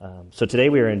So today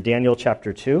we are in Daniel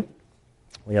chapter 2.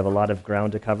 We have a lot of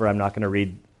ground to cover. I'm going to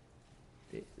read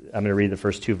the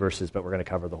first two verses, but we're going to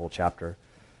cover the whole chapter.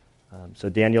 So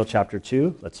Daniel chapter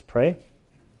 2, let's pray.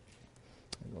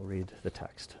 And we'll read the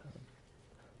text.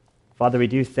 Father, we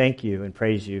do thank you and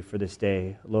praise you for this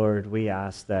day. Lord, we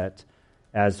ask that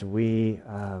as we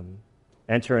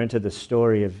enter into the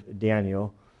story of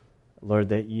Daniel, Lord,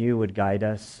 that you would guide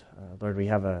us. Lord, we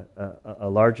have a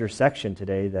larger section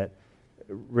today that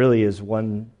really is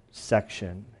one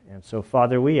section. And so,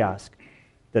 Father, we ask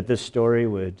that this story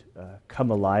would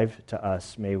come alive to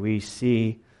us. May we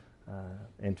see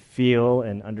and feel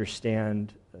and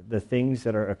understand the things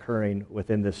that are occurring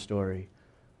within this story.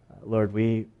 Lord,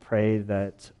 we pray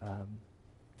that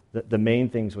the main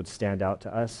things would stand out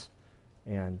to us,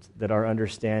 and that our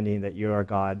understanding that you are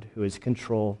God who is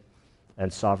control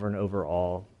and sovereign over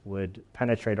all would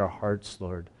penetrate our hearts,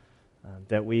 Lord,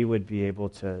 that we would be able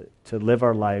to live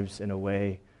our lives in a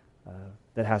way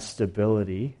that has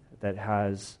stability, that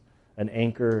has an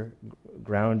anchor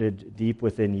grounded deep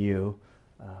within you,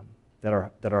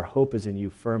 that our hope is in you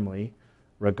firmly,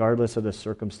 regardless of the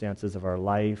circumstances of our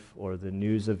life or the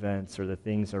news events or the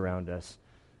things around us,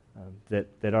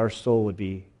 that our soul would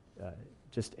be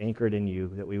just anchored in you,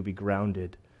 that we would be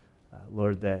grounded,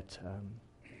 Lord, that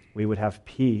we would have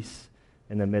peace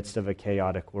in the midst of a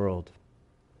chaotic world.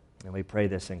 And we pray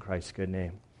this in Christ's good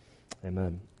name.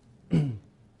 Amen.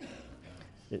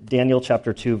 Daniel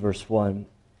chapter 2, verse 1.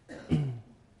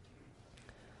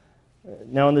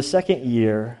 Now in the second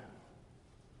year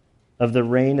of the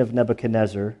reign of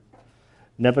Nebuchadnezzar,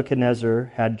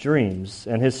 Nebuchadnezzar had dreams,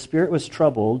 and his spirit was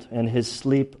troubled, and his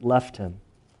sleep left him.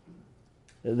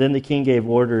 Then the king gave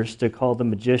orders to call the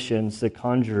magicians, the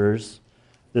conjurers,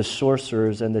 the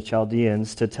sorcerers, and the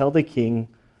Chaldeans to tell the king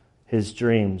his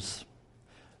dreams.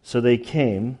 So they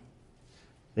came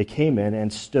in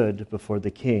and stood before the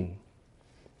king.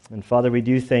 And Father, we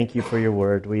do thank you for your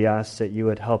word. We ask that you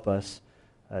would help us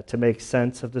to make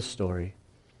sense of the story.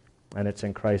 And it's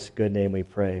in Christ's good name we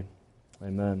pray.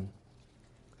 Amen.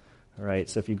 All right,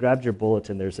 so if you grabbed your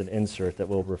bulletin, there's an insert that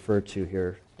we'll refer to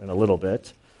here in a little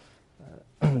bit.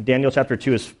 Daniel chapter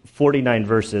 2 is 49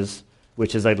 verses,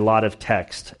 which is a lot of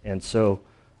text. And so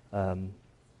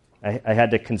I had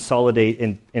to consolidate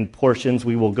in portions.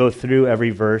 We will go through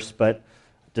every verse, but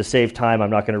to save time,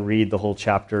 I'm not going to read the whole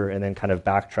chapter and then kind of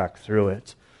backtrack through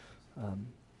it.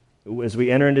 As we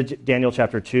enter into Daniel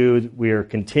chapter 2, we are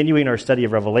continuing our study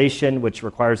of Revelation, which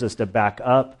requires us to back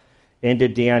up into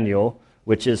Daniel,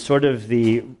 which is sort of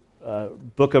the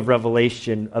book of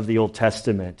Revelation of the Old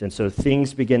Testament. And so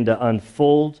things begin to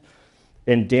unfold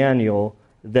in Daniel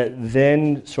that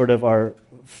then sort of are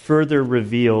further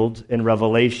revealed in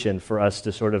Revelation for us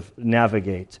to sort of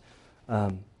navigate.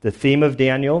 The theme of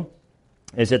Daniel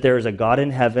is that there is a God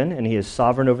in heaven, and he is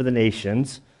sovereign over the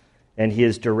nations, and he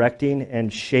is directing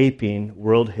and shaping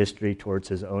world history towards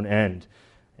his own end.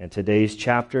 And today's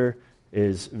chapter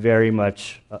is very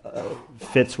much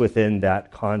fits within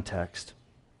that context.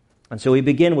 And so we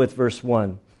begin with verse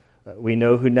 1. We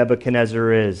know who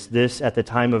Nebuchadnezzar is. This, at the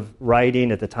time of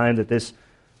writing, at the time that this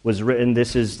was written,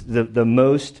 this is the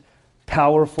most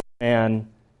powerful man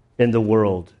in the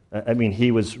world. I mean,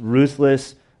 he was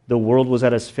ruthless. The world was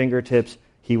at his fingertips.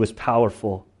 He was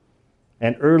powerful.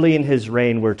 And early in his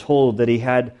reign, we're told that he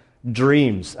had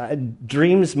dreams.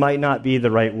 Dreams might not be the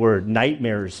right word.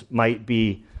 Nightmares might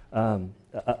be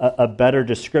a better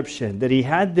description. That he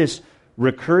had this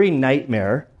recurring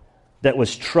nightmare that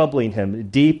was troubling him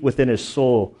deep within his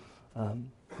soul.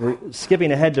 We're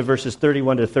skipping ahead to verses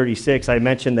 31 to 36. I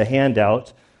mentioned the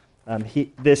handout.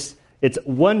 It's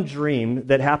one dream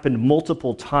that happened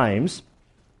multiple times.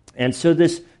 And so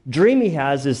this dream he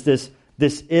has is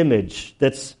this image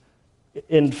that's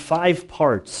in 5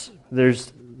 parts.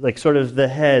 There's like sort of the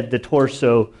head, the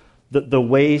torso, the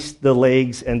waist, the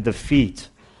legs, and the feet.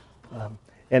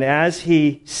 And as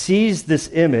he sees this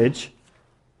image,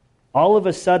 all of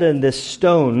a sudden this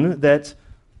stone that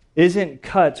isn't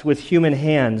cut with human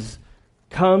hands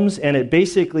comes, and it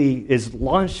basically is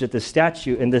launched at the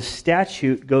statue, and the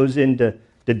statue goes into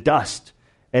the dust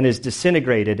and is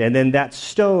disintegrated. And then that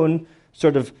stone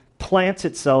sort of plants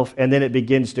itself, and then it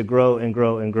begins to grow and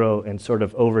grow and grow and sort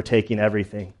of overtaking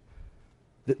everything.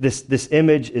 This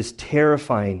image is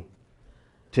terrifying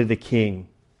to the king.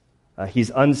 He's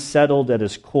unsettled at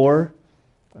his core.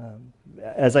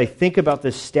 As I think about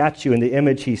this statue and the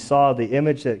image he saw, the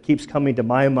image that keeps coming to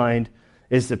my mind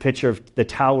is the picture of the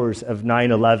towers of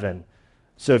 9/11.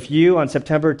 So if you, on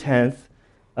September 10th,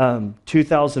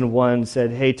 2001,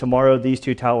 said, hey, tomorrow these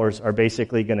 2 towers are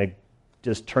basically going to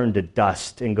just turn to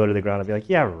dust and go to the ground, I'd be like,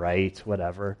 yeah, right,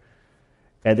 whatever.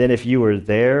 And then if you were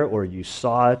there or you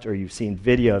saw it or you've seen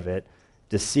video of it,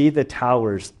 to see the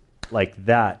towers like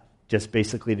that, just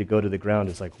basically to go to the ground,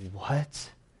 is like, what?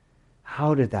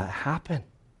 How did that happen?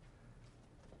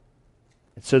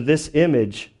 And so this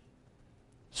image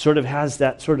sort of has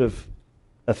that sort of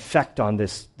effect on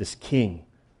this king.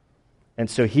 And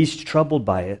so he's troubled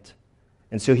by it.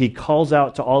 And so he calls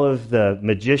out to all of the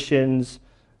magicians,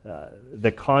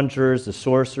 the conjurers, the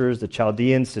sorcerers, the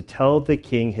Chaldeans, to tell the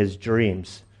king his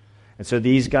dreams. And so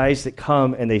these guys that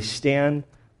come and they stand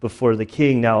before the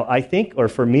king. Now, I think, or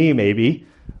for me maybe,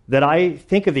 that I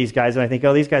think of these guys and I think,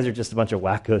 oh, these guys are just a bunch of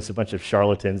wackos, a bunch of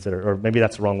charlatans, that are, or maybe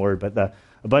that's the wrong word, but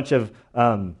a bunch of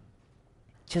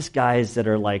just guys that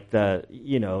are like I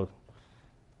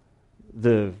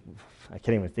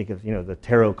can't even think of, the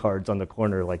tarot cards on the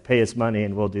corner, like pay us money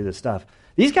and we'll do this stuff.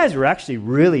 These guys were actually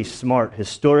really smart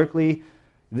historically.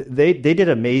 They did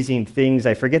amazing things.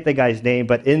 I forget the guy's name,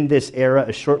 but in this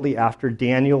era, shortly after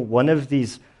Daniel, one of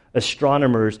these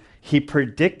astronomers, he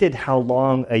predicted how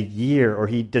long a year, or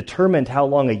he determined how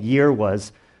long a year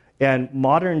was. And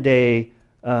modern day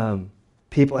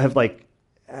people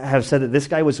have said that this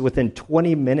guy was within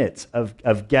 20 minutes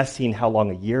of guessing how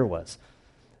long a year was.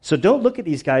 So don't look at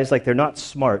these guys like they're not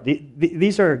smart.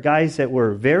 These are guys that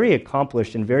were very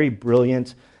accomplished and very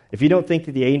brilliant. If you don't think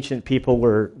that the ancient people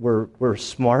were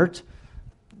smart,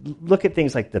 look at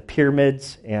things like the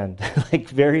pyramids and like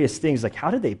various things. Like,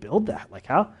 how did they build that? Like,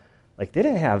 how? Like, they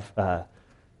didn't have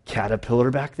Caterpillar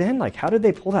back then. Like, how did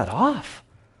they pull that off?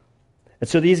 And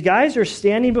so these guys are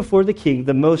standing before the king,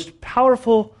 the most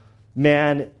powerful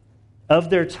man of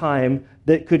their time,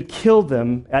 that could kill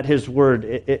them at his word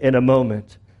in a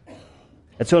moment.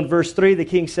 And so in verse 3, the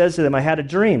king says to them, I had a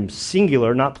dream,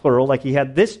 singular, not plural, like he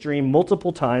had this dream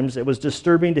multiple times. It was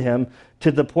disturbing to him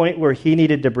to the point where he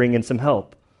needed to bring in some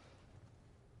help.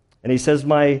 And he says,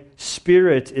 my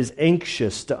spirit is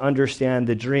anxious to understand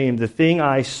the dream. The thing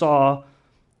I saw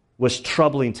was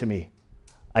troubling to me.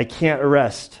 I can't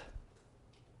rest.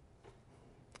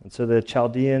 And so the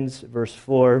Chaldeans, verse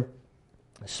 4,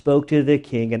 spoke to the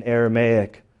king in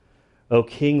Aramaic, O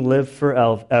king, live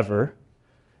forever.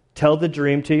 Tell the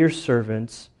dream to your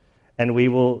servants, and we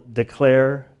will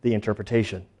declare the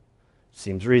interpretation.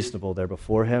 Seems reasonable. They're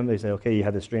before him. They say, okay, you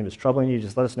had this dream that's troubling you.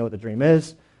 Just let us know what the dream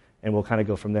is, and we'll kind of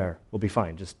go from there. We'll be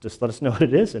fine. Just let us know what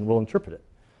it is, and we'll interpret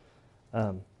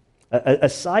it. A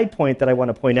side point that I want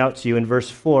to point out to you, in verse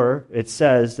 4, it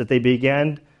says that they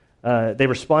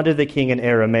responded to the king in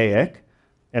Aramaic.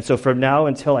 And so from now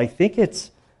until, I think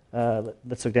it's,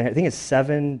 let's look down here. I think it's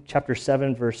chapter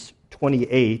 7, verse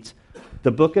 28,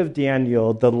 the book of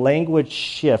Daniel, the language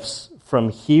shifts from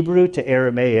Hebrew to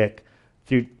Aramaic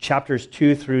through chapters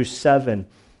 2 through 7.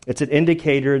 It's an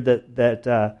indicator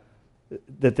that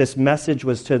this message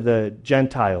was to the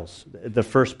Gentiles, the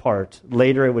first part.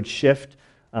 Later it would shift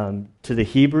to the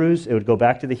Hebrews. It would go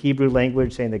back to the Hebrew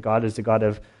language, saying that God is the God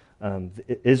of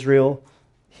Israel.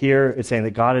 Here it's saying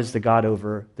that God is the God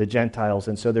over the Gentiles.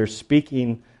 And so they're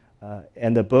speaking,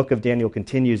 and the book of Daniel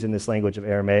continues in this language of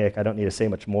Aramaic. I don't need to say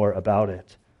much more about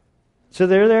it. So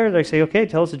they're there, they say, okay,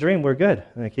 tell us the dream, we're good.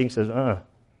 And the king says, I'm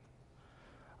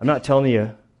not telling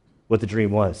you what the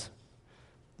dream was.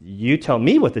 You tell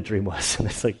me what the dream was. And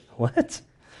it's like, what?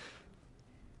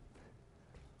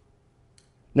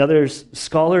 Now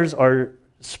scholars are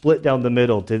split down the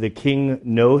middle. Did the king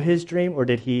know his dream, or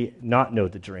did he not know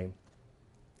the dream?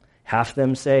 Half of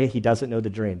them say he doesn't know the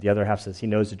dream. The other half says he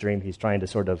knows the dream. He's trying to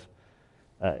sort of,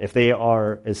 if they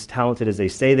are as talented as they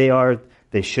say they are,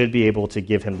 they should be able to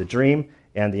give him the dream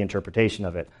and the interpretation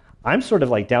of it. I'm sort of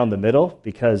like down the middle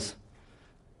because,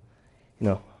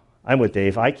 I'm with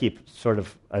Dave. I keep sort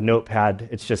of a notepad.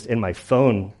 It's just in my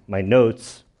phone, my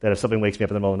notes, that if something wakes me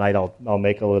up in the middle of the night, I'll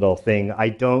make a little thing. I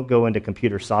don't go into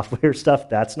computer software stuff.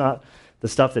 That's not the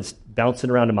stuff that's bouncing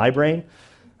around in my brain.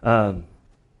 And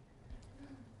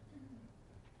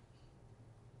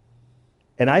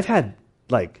I've had,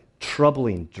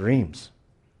 troubling dreams.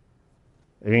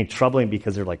 I mean, troubling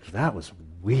because they're like, that was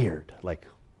weird.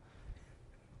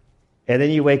 And then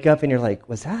you wake up and you're like,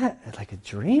 was that like a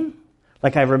dream?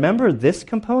 I remember this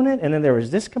component, and then there was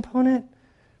this component,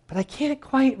 but I can't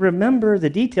quite remember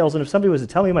the details. And if somebody was to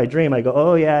tell me my dream, I go,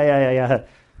 oh, yeah.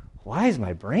 Why is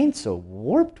my brain so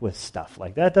warped with stuff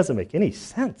like that? It doesn't make any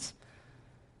sense.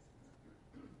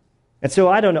 And so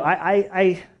I don't know.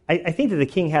 I think that the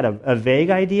king had a vague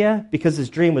idea because his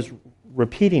dream was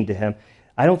repeating to him.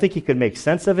 I don't think he could make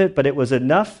sense of it, but it was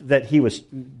enough that he was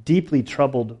deeply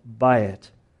troubled by it.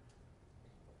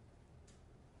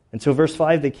 And so verse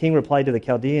 5, the king replied to the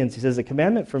Chaldeans. He says, the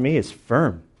commandment for me is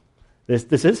firm.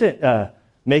 This isn't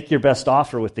make your best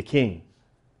offer with the king.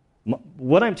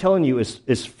 What I'm telling you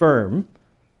is firm,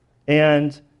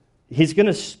 and he's going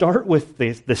to start with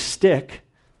the stick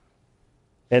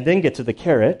and then get to the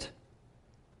carrot.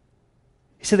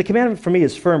 He said, the commandment for me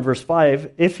is firm, verse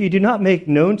 5. If you do not make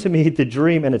known to me the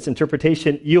dream and its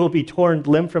interpretation, you will be torn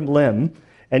limb from limb,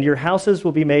 and your houses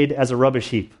will be made as a rubbish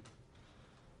heap.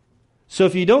 So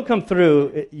if you don't come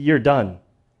through, you're done.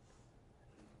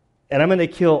 And I'm going to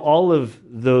kill all of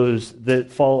those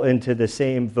that fall into the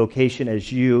same vocation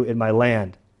as you in my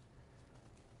land.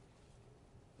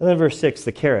 And then verse 6,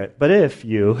 the carrot. But if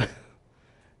you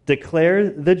declare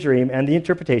the dream and the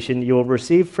interpretation, you will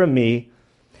receive from me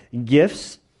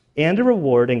gifts and a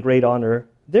reward and great honor.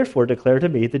 Therefore, declare to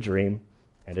me the dream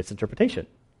and its interpretation.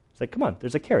 It's like, come on,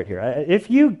 there's a carrot here. If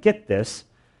you get this,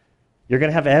 you're going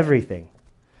to have everything.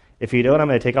 If you don't, I'm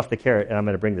going to take off the carrot and I'm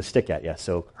going to bring the stick at you.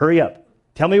 So hurry up.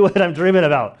 Tell me what I'm dreaming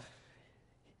about.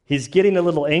 He's getting a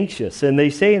little anxious. And they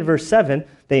say in verse 7,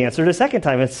 they answered a second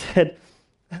time and said,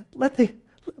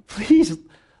 please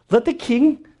let the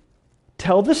king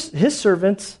tell his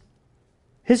servants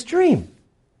his dream.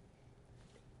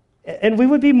 And we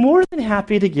would be more than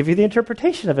happy to give you the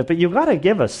interpretation of it, but you've got to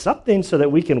give us something so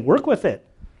that we can work with it.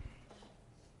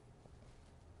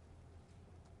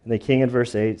 And the king in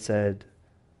verse 8 said,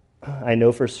 I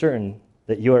know for certain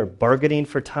that you are bargaining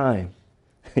for time.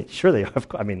 Sure they are.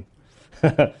 I mean,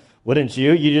 wouldn't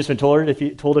you? You just been told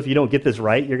if you don't get this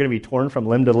right, you're going to be torn from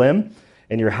limb to limb,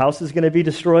 and your house is going to be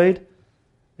destroyed.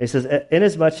 He says,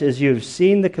 inasmuch as you have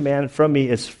seen the command from me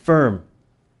is firm,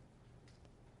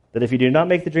 that if you do not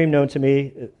make the dream known to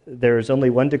me, there is only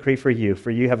one decree for you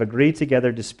have agreed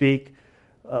together to speak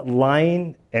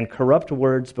lying and corrupt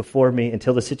words before me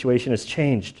until the situation is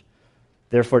changed.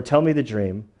 Therefore, tell me the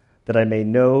dream, that I may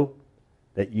know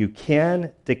that you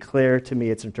can declare to me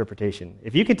its interpretation.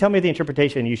 If you can tell me the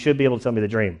interpretation, you should be able to tell me the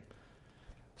dream.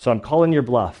 So I'm calling your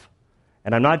bluff.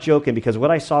 And I'm not joking, because what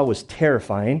I saw was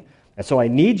terrifying. And so I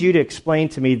need you to explain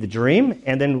to me the dream,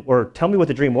 or tell me what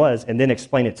the dream was, and then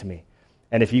explain it to me.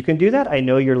 And if you can do that, I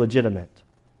know you're legitimate.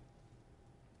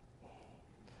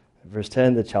 Verse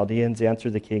 10, the Chaldeans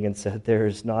answered the king and said, there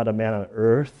is not a man on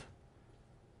earth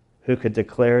who could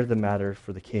declare the matter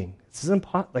for the king. This is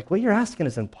what you're asking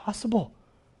is impossible.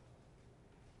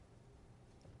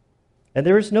 And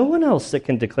there is no one else that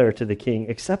can declare to the king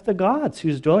except the gods,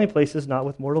 whose dwelling place is not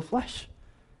with mortal flesh.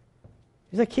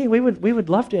 He's like, king, we would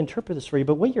love to interpret this for you,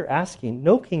 but what you're asking,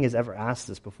 no king has ever asked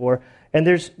this before, and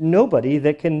there's nobody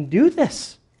that can do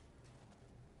this.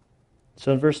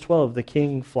 So in verse 12, the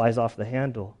king flies off the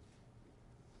handle.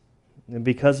 And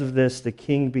because of this, the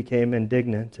king became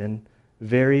indignant and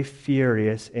very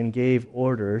furious and gave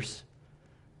orders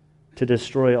to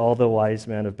destroy all the wise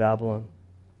men of Babylon.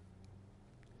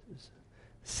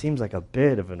 Seems like a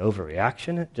bit of an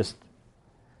overreaction, just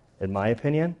in my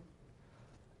opinion.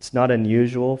 It's not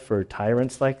unusual for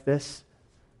tyrants like this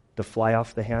to fly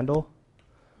off the handle.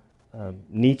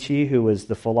 Nietzsche, who was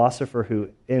the philosopher who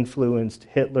influenced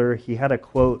Hitler, he had a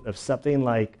quote of something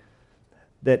like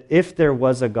that if there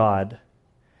was a God,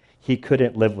 he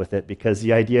couldn't live with it because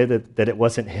the idea that it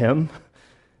wasn't him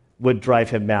would drive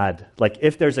him mad. Like,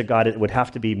 if there's a God, it would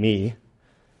have to be me.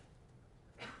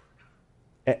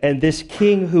 And this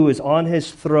king who is on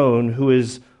his throne, who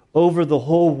is over the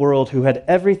whole world, who had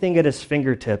everything at his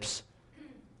fingertips,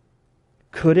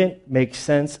 couldn't make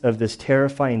sense of this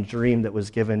terrifying dream that was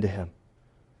given to him.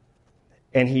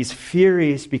 And he's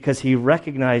furious because he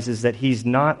recognizes that he's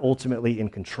not ultimately in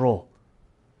control.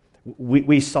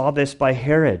 We saw this by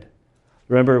Herod.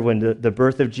 Remember when the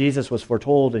birth of Jesus was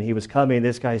foretold and he was coming,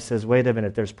 this guy says, wait a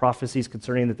minute, there's prophecies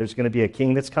concerning that there's going to be a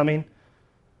king that's coming?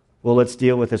 Well, let's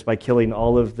deal with this by killing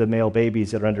all of the male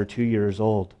babies that are under 2 years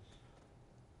old.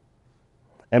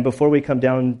 And before we come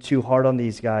down too hard on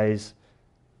these guys,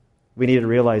 we need to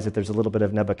realize that there's a little bit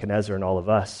of Nebuchadnezzar in all of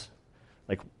us.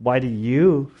 Like, why do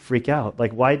you freak out?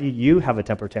 Like, why do you have a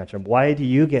temper tantrum? Why do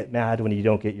you get mad when you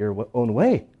don't get your own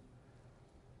way?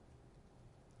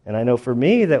 And I know for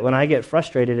me that when I get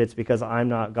frustrated, it's because I'm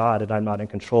not God and I'm not in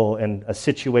control, and a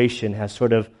situation has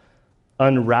sort of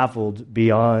unraveled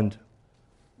beyond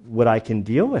what I can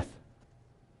deal with.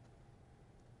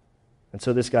 And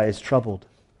so this guy is troubled.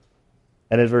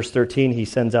 And in verse 13, he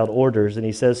sends out orders, and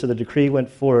he says, so the decree went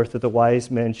forth that the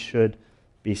wise men should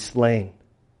be slain.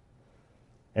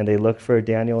 And they looked for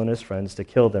Daniel and his friends to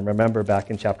kill them. Remember back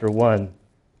in chapter 1,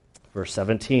 verse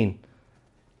 17.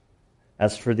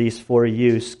 As for these four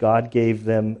youths, God gave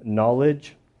them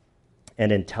knowledge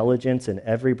and intelligence in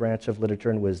every branch of literature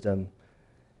and wisdom.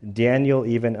 Daniel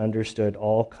even understood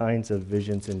all kinds of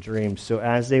visions and dreams. So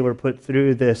as they were put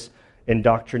through this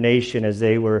indoctrination, as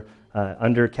they were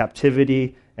under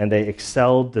captivity and they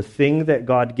excelled. The thing that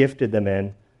God gifted them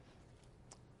in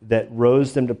that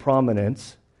rose them to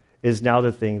prominence is now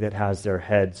the thing that has their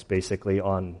heads basically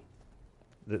on.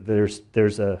 There's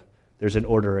an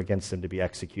order against them to be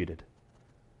executed.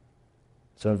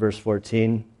 So in verse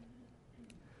 14,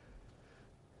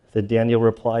 then Daniel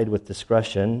replied with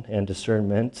discretion and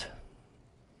discernment.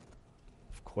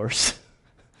 Of course,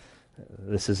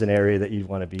 this is an area that you'd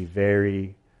want to be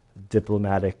very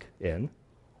diplomatic in.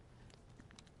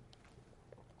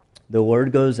 The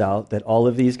word goes out that all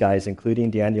of these guys,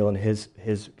 including Daniel and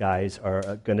his guys,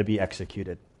 are going to be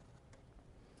executed.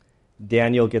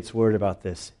 Daniel gets word about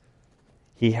this.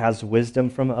 He has wisdom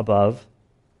from above,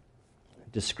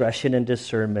 discretion and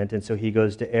discernment, and so he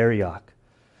goes to Arioch,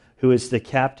 who is the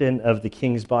captain of the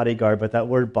king's bodyguard. But that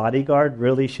word bodyguard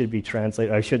really should be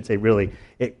translated, I shouldn't say really,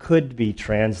 it could be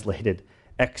translated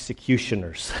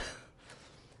executioners.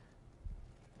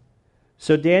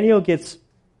 So Daniel gets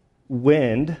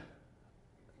wind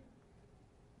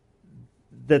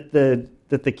that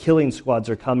the killing squads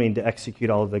are coming to execute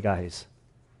all of the guys.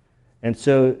 And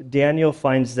so Daniel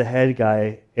finds the head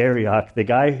guy, Arioch, the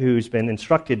guy who's been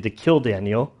instructed to kill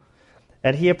Daniel,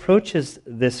 and he approaches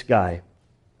this guy.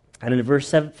 And in verse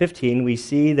 15, we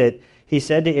see that he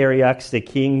said to Arioch, the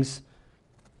king's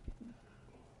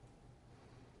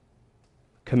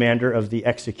commander of the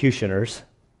executioners,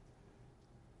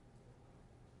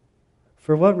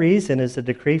 "For what reason is the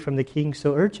decree from the king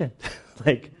so urgent?"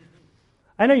 Like,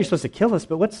 I know you're supposed to kill us,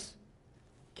 but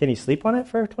can you sleep on it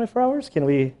for 24 hours? Can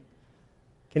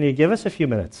you give us a few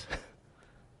minutes?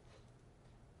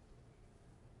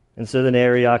 And so then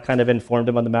Arioch kind of informed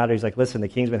him on the matter. He's like, listen, the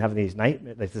king's been having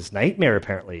this nightmare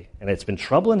apparently, and it's been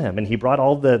troubling him. And he brought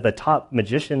all the top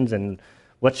magicians and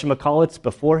whatchamacallits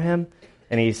before him,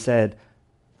 and he said,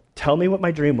 tell me what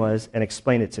my dream was and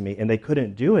explain it to me. And they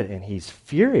couldn't do it, and he's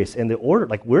furious. And the order,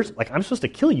 I'm supposed to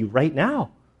kill you right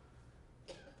now.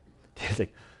 He's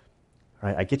like, all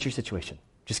right, I get your situation.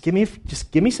 Just give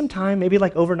me some time, maybe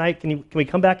like overnight. Can we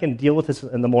come back and deal with this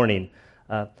in the morning?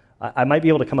 I might be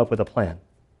able to come up with a plan.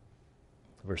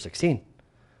 Verse 16.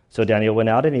 So Daniel went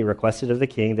out and he requested of the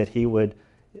king that he would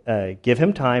give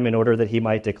him time in order that he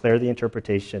might declare the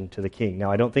interpretation to the king.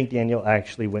 Now, I don't think Daniel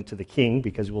actually went to the king,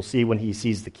 because we'll see when he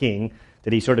sees the king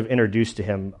that he sort of introduced to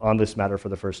him on this matter for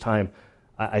the first time.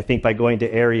 I think by going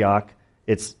to Arioch,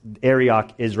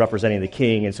 Arioch is representing the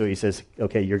king, and so he says,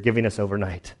 okay, you're giving us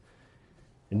overnight.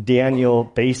 And Daniel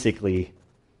basically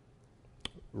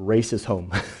races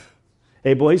home.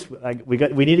 Hey, boys,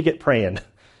 we need to get praying.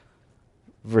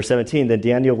 Verse 17, then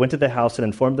Daniel went to the house and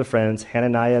informed the friends,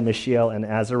 Hananiah, Mishael, and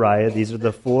Azariah. These are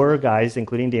the four guys,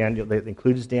 including Daniel, that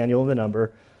includes Daniel in the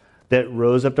number, that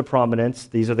rose up to prominence.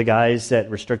 These are the guys that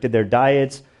restricted their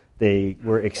diets. They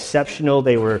were exceptional.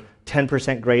 They were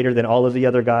 10% greater than all of the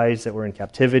other guys that were in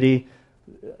captivity.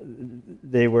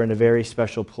 They were in a very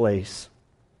special place.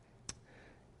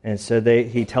 And so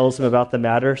he tells them about the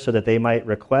matter so that they might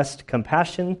request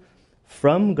compassion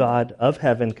from God of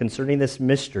heaven concerning this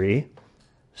mystery,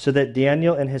 so that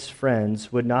Daniel and his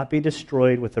friends would not be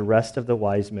destroyed with the rest of the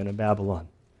wise men of Babylon.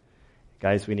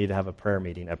 Guys, we need to have a prayer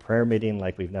meeting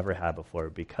like we've never had before,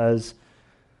 because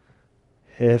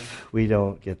if we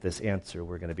don't get this answer,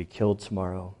 we're going to be killed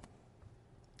tomorrow.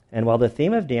 And while the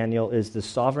theme of Daniel is the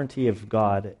sovereignty of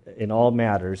God in all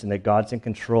matters and that God's in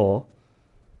control,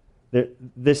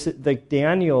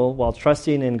 Daniel, while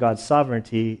trusting in God's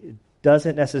sovereignty,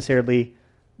 doesn't necessarily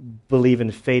believe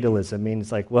in fatalism. It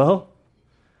means like, well,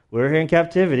 we're here in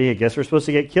captivity. I guess we're supposed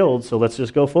to get killed, so let's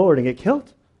just go forward and get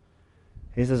killed.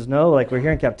 He says, no, we're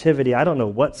here in captivity. I don't know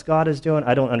what God is doing.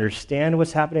 I don't understand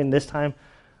what's happening this time.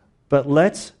 But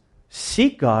let's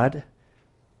seek God.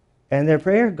 And their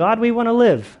prayer, God, we want to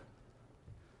live.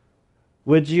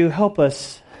 Would you help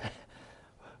us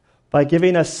by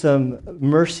giving us some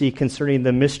mercy concerning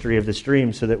the mystery of this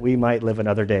dream so that we might live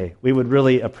another day? We would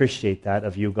really appreciate that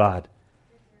of you, God.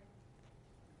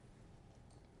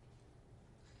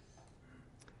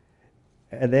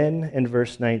 And then in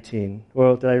verse 19,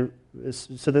 let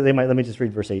me just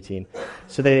read verse 18.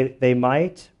 So they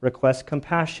might request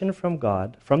compassion from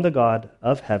God, from the God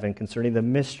of heaven concerning the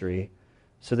mystery,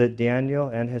 so that Daniel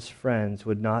and his friends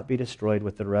would not be destroyed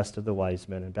with the rest of the wise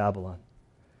men in Babylon.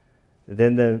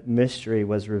 Then the mystery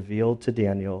was revealed to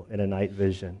Daniel in a night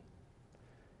vision.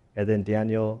 And then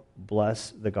Daniel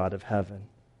blessed the God of heaven.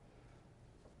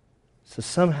 So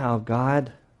somehow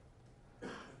God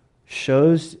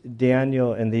shows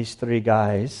Daniel and these three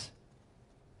guys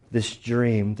this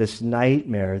dream, this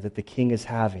nightmare that the king is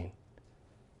having.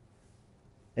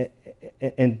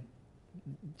 And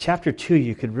chapter 2,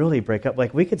 you could really break up.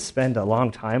 We could spend a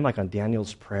long time on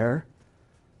Daniel's prayer.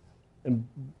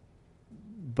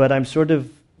 but I'm sort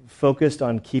of focused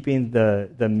on keeping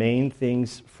the main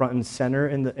things front and center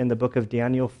in the book of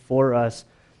Daniel for us,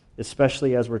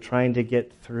 especially as we're trying to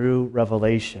get through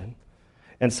Revelation.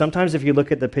 And sometimes if you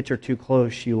look at the picture too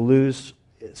close, you lose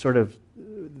sort of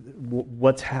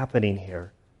what's happening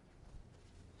here.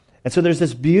 And so there's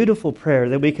this beautiful prayer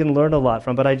that we can learn a lot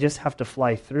from, but I just have to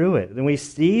fly through it. And we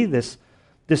see this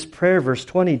prayer, verse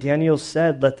 20, Daniel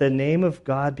said, "Let the name of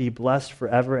God be blessed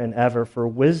forever and ever, for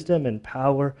wisdom and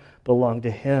power belong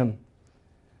to him.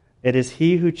 It is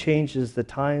he who changes the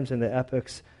times and the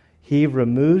epochs. He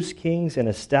removes kings and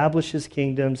establishes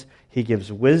kingdoms. He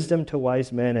gives wisdom to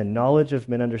wise men and knowledge of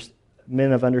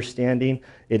men of understanding.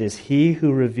 It is he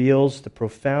who reveals the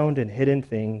profound and hidden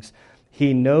things.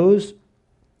 He knows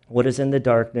what is in the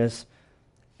darkness,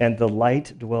 and the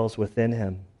light dwells within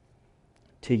him.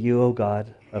 To you, O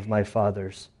God of my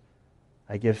fathers,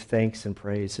 I give thanks and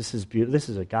praise." This is beautiful. This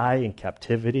is a guy in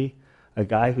captivity, a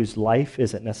guy whose life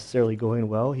isn't necessarily going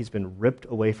well. He's been ripped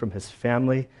away from his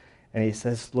family. And he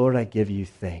says, "Lord, I give you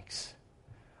thanks.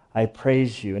 I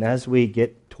praise you." And as we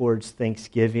get towards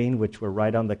Thanksgiving, which we're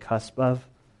right on the cusp of,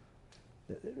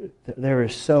 there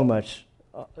is so much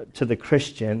to the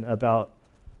Christian about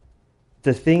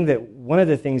one of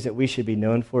the things that we should be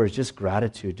known for is just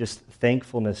gratitude, just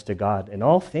thankfulness to God in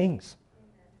all things.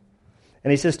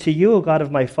 And he says, "To you, O God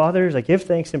of my fathers, I give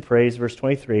thanks and praise," verse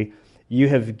 23, "You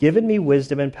have given me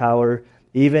wisdom and power.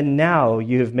 Even now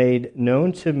you have made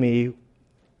known to me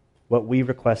what we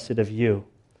requested of you,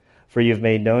 for you have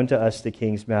made known to us the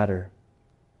king's matter."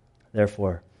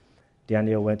 Therefore,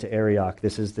 Daniel went to Arioch.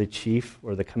 This is the chief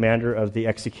or the commander of the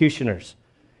executioners.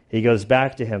 He goes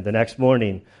back to him the next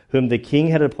morning, whom the king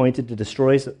had appointed to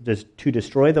destroy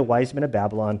the wise men of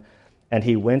Babylon, and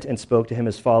he went and spoke to him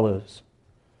as follows.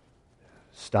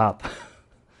 Stop.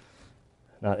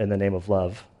 Not in the name of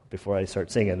love, before I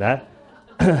start singing that.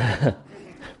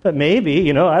 But maybe,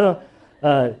 I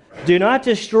don't... "Do not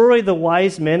destroy the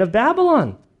wise men of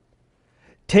Babylon.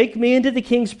 Take me into the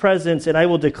king's presence, and I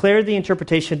will declare the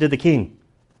interpretation to the king."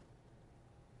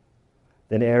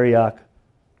 Then Arioch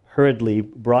hurriedly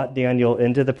brought Daniel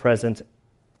into the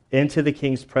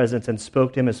king's presence, and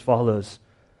spoke to him as follows.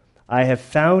 "I have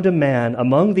found a man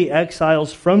among the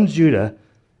exiles from Judah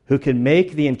who can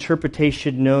make the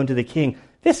interpretation known to the king."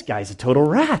 This guy's a total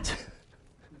rat.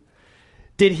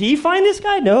 Did he find this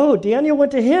guy? No, Daniel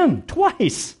went to him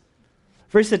twice.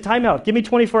 First he said, "Time out, give me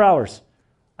 24 hours.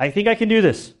 I think I can do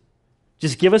this.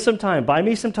 Just give us some time. Buy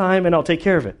me some time and I'll take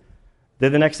care of it."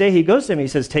 Then the next day he goes to him, he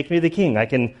says, "Take me to the king. I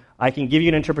can give you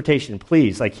an interpretation.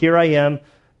 Please, here I am.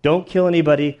 Don't kill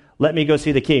anybody. Let me go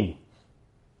see the king."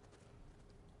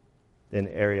 Then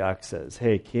Arioch says,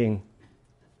 "Hey, king,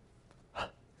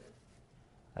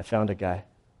 I found a guy.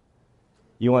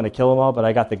 You want to kill them all, but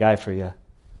I got the guy for you."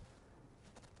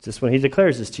 Just when he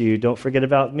declares this to you, don't forget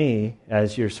about me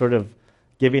as you're sort of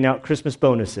giving out Christmas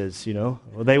bonuses, Well,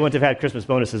 they wouldn't have had Christmas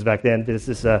bonuses back then. This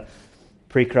is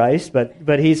pre-Christ.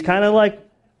 But he's kind of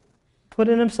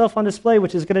putting himself on display,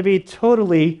 which is going to be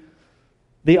totally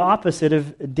the opposite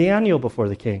of Daniel before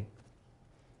the king.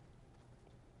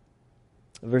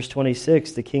 Verse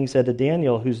 26, the king said to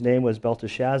Daniel, whose name was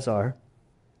Belteshazzar,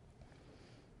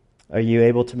 "Are you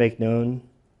able to make known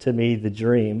to me the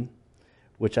dream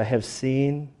which I have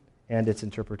seen and its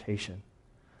interpretation?"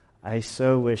 I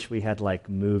so wish we had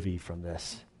movie from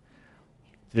this.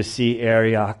 To see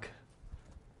Arioch,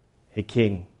 "Hey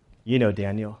king,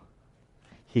 Daniel.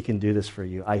 He can do this for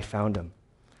you. I found him."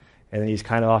 And then he's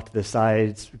kind of off to the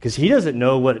sides because he doesn't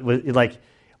know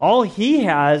all he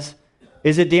has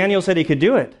is that Daniel said he could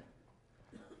do it.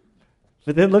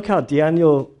 But then look how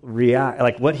Daniel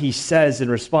reacts, what he says in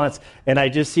response. And I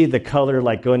just see the color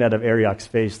going out of Arioch's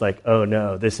face, "Oh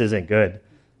no, this isn't good."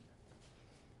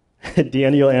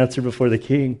 Daniel answered before the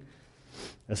king,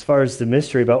 "As far as the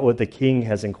mystery about what the king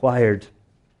has inquired,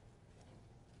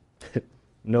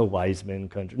 no wise men,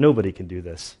 nobody can do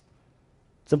this.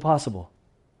 It's impossible.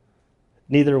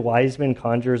 Neither wise men,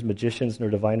 conjurers, magicians, nor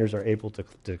diviners are able to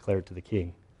declare it to the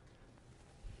king."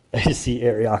 I just see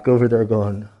Arioch over there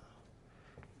going,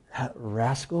 "That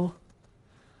rascal?"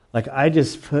 I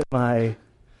just put my...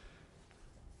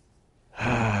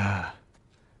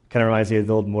 Kind of reminds me of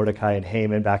the old Mordecai and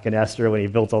Haman back in Esther when he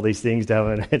built all these things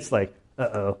down, and it's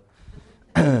uh-oh.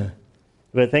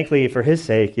 But thankfully, for his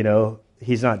sake,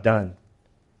 he's not done.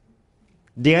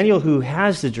 Daniel, who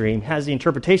has the dream, has the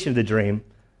interpretation of the dream,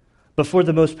 before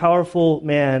the most powerful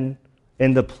man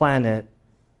in the planet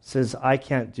says, "I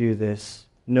can't do this.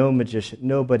 No magician,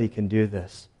 nobody can do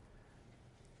this."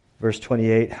 Verse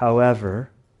 28,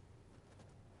 "However,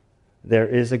 there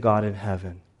is a God in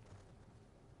heaven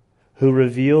who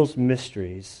reveals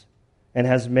mysteries and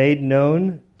has made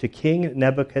known to King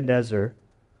Nebuchadnezzar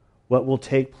what will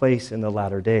take place in the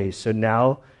latter days. So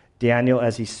now Daniel,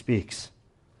 as he speaks,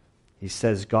 he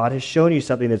says, God has shown you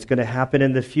something that's going to happen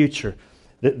in the future.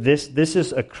 This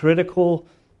is a critical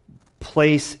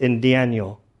place in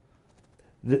Daniel.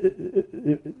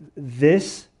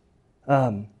 This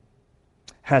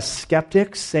has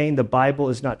skeptics saying the Bible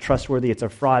is not trustworthy, it's a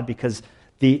fraud, because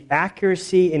the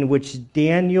accuracy in which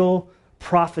Daniel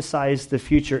prophesies the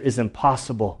future is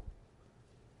impossible.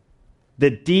 The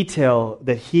detail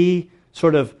that he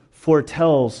sort of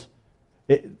foretells,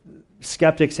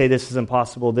 skeptics say this is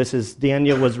impossible.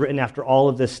 Daniel was written after all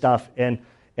of this stuff, and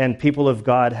people of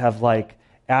God have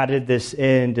added this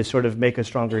in to sort of make a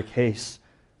stronger case.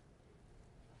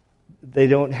 They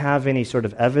don't have any sort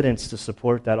of evidence to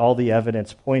support that. All the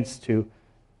evidence points to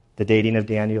the dating of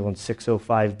Daniel in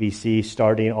 605 BC,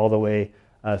 starting all the way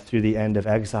through the end of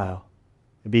exile,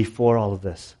 before all of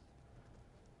this.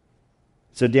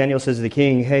 So Daniel says to the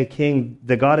king, hey, king,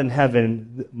 the God in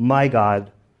heaven, my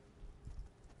God,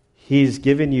 he's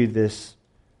given you this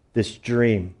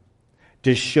dream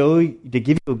to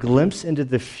give you a glimpse into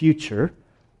the future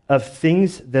of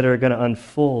things that are going to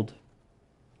unfold.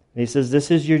 And he says, this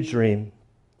is your dream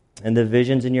and the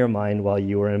visions in your mind while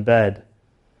you were in bed.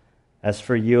 As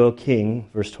for you, O king,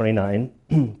 verse 29,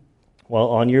 while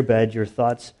on your bed your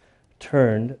thoughts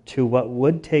turned to what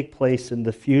would take place in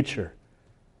the future.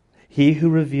 He who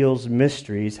reveals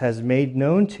mysteries has made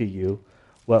known to you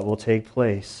what will take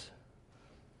place.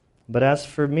 But as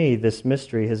for me, this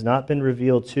mystery has not been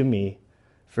revealed to me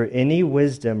for any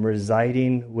wisdom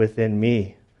residing within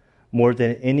me, more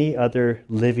than any other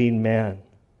living man,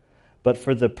 but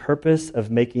for the purpose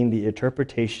of making the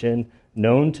interpretation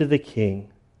known to the king,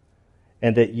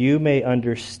 and that you may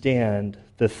understand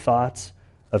the thoughts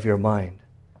of your mind.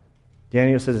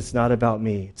 Daniel says, it's not about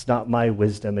me. It's not my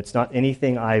wisdom. It's not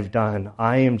anything I've done.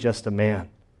 I am just a man.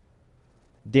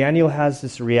 Daniel has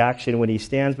this reaction when he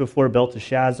stands before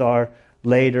Belteshazzar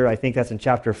later. I think that's in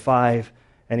chapter 5.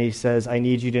 And he says, I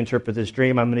need you to interpret this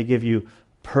dream. I'm going to give you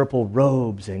purple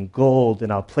robes and gold,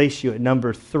 and I'll place you at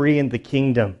number 3 in the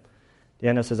kingdom.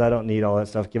 Daniel says, I don't need all that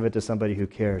stuff. Give it to somebody who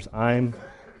cares. I'm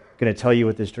going to tell you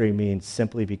what this dream means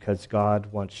simply because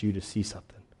God wants you to see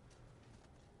something.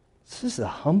 This is a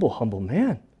humble, humble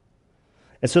man.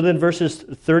 And so then verses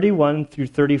 31 through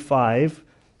 35,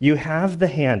 you have the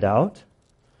handout.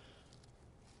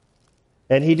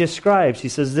 And he describes, he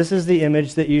says, this is the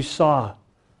image that you saw.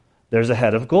 There's a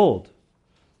head of gold.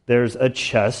 There's a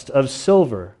chest of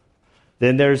silver.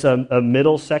 Then there's a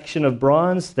middle section of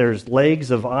bronze. There's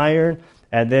legs of iron.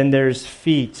 And then there's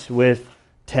feet with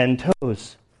 10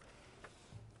 toes.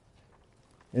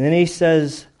 And then he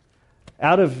says,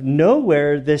 out of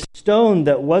nowhere, this stone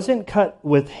that wasn't cut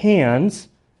with hands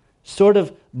sort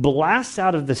of blasts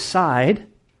out of the side,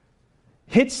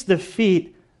 hits the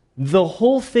feet. The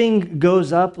whole thing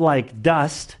goes up like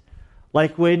dust,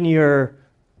 like when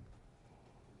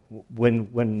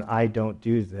I don't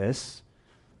do this.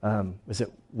 Was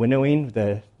it winnowing?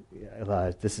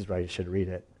 This is right, I should read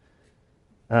it.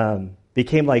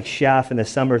 Became like chaff in the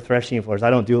summer threshing floors. I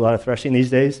don't do a lot of threshing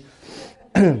these days.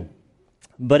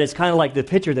 But it's kind of like the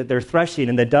picture that they're threshing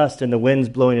and the dust and the wind's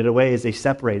blowing it away as they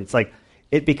separate. It's like,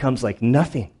 it becomes like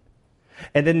nothing.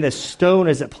 And then the stone,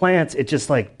 as it plants, it just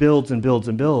builds and builds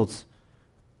and builds.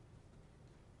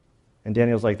 And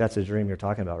Daniel's like, that's a dream you're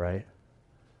talking about, right?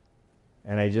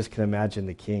 And I just can imagine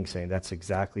the king saying, that's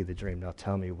exactly the dream. Now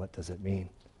tell me, what does it mean?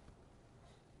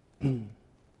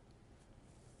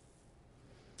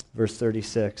 Verse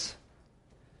 36.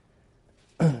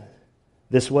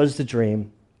 This was the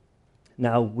dream.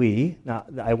 Now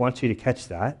I want you to catch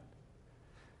that.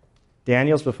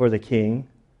 Daniel's before the king.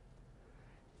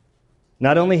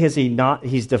 Not only has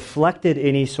he's deflected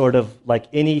any sort of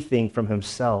anything from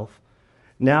himself.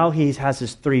 Now he has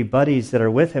his 3 buddies that are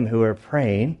with him who are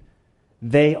praying.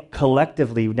 They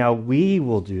collectively, now we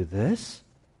will do this.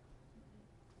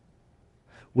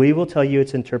 We will tell you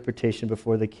its interpretation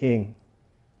before the king.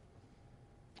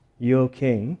 You, O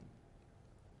king,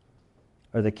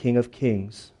 are the King of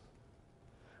kings,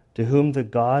 to whom the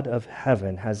God of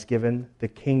heaven has given the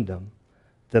kingdom,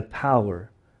 the power,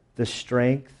 the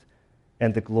strength,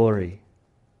 and the glory.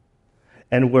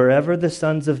 And wherever the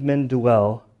sons of men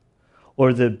dwell,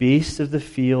 or the beasts of the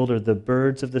field, or the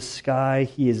birds of the sky,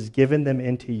 he has given them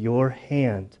into your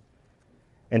hand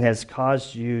and has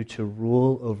caused you to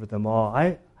rule over them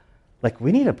all.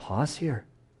 We need a pause here.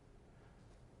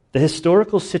 The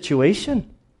historical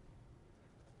situation.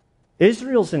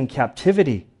 Israel's in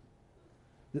captivity.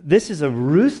 This is a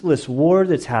ruthless war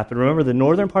that's happened. Remember, the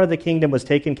northern part of the kingdom was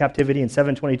taken captivity in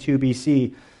 722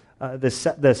 BC.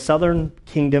 The southern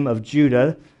kingdom of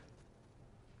Judah,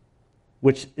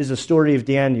 which is a story of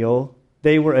Daniel,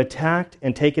 they were attacked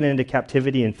and taken into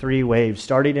captivity in 3 waves,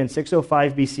 starting in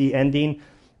 605 BC, ending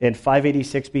in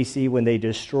 586 BC when they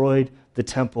destroyed the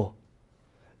temple.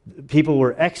 People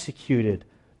were executed.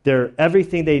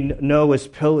 Everything they know was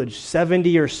pillaged.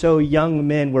 70 or so young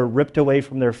men were ripped away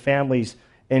from their families,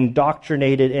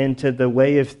 indoctrinated into the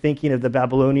way of thinking of the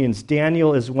Babylonians.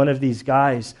 Daniel is one of these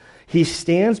guys. He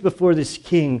stands before this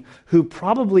king who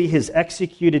probably has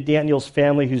executed Daniel's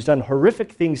family, who's done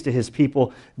horrific things to his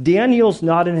people. Daniel's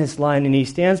not in his line, and he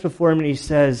stands before him and he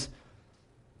says,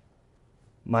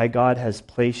 my God has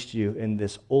placed you in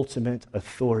this ultimate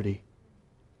authority.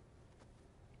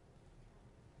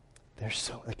 There's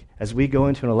so, as we go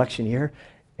into an election year,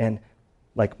 and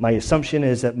my assumption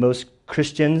is that most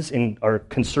Christians are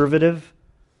conservative,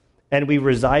 and we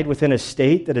reside within a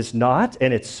state that is not,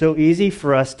 and it's so easy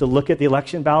for us to look at the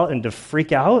election ballot and to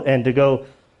freak out and to go,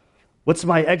 what's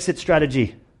my exit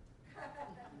strategy?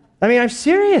 I mean, I'm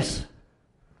serious.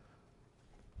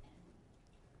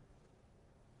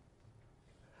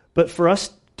 But for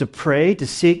us to pray, to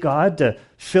seek God, to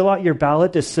fill out your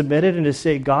ballot, to submit it, and to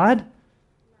say, God,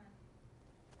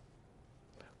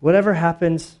 whatever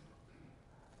happens,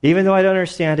 even though I don't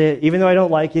understand it, even though I don't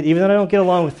like it, even though I don't get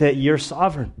along with it, you're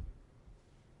sovereign.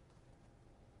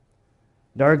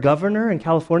 Our governor in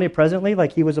California presently,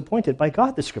 he was appointed by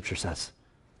God, the scripture says.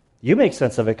 You make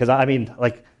sense of it, because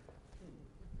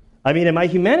in my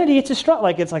humanity, it's a struggle.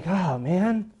 It's oh,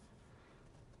 man.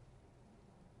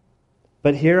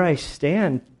 But here I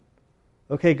stand.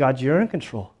 Okay, God, you're in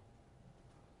control.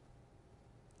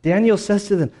 Daniel says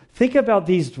to them, think about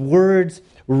these words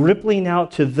rippling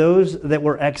out to those that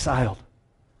were exiled.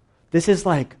 This is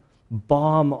like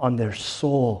balm on their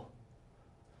soul.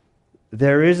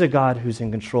 There is a God who's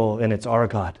in control, and it's our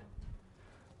God.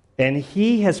 And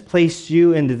he has placed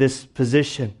you into this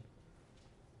position.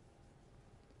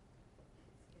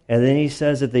 And then he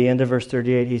says at the end of verse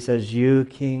 38, he says, you,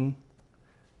 king,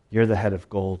 you're the head of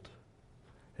gold.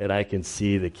 And I can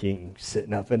see the king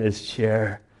sitting up in his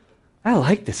chair. I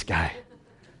like this guy.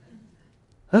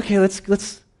 Okay, let's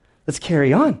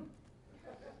carry on.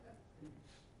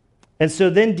 And so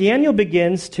then Daniel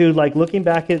begins to, looking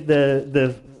back at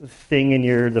the thing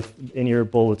in your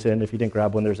bulletin. If you didn't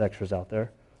grab one, there's extras out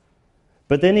there.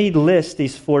 But then he lists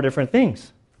these 4 different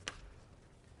things.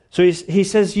 So he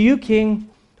says, you, king,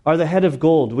 are the head of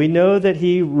gold. We know that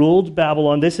he ruled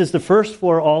Babylon. This is the first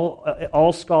for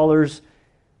all scholars,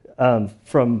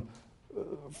 from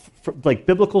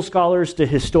biblical scholars to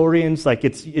historians.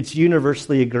 It's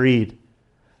universally agreed.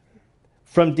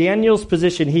 From Daniel's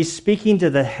position, he's speaking to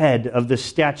the head of the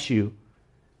statue,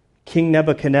 King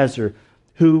Nebuchadnezzar,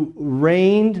 who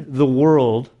reigned the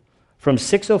world from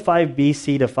 605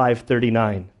 BC to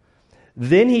 539.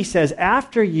 Then he says,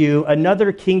 after you,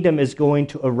 another kingdom is going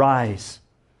to arise,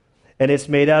 and it's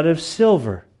made out of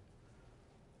silver.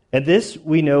 And this,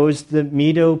 we know, is the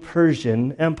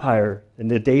Medo-Persian Empire, and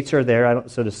the dates are there,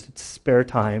 so to spare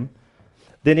time.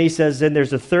 Then he says, then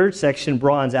there's a third section,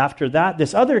 bronze. After that,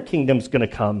 this other kingdom's going to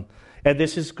come. And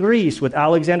this is Greece with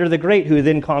Alexander the Great, who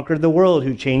then conquered the world,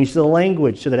 who changed the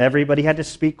language so that everybody had to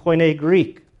speak Koine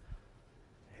Greek.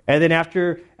 And then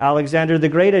after Alexander the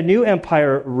Great, a new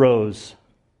empire rose.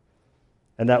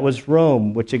 And that was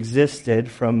Rome, which existed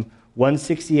from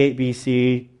 168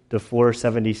 BC to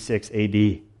 476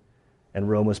 AD. And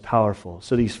Rome was powerful.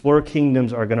 So these 4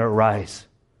 kingdoms are going to rise.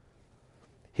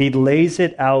 He lays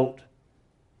it out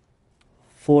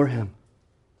for him.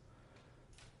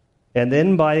 And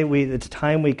then by the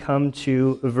time we come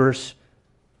to verse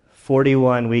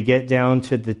 41, we get down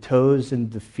to the toes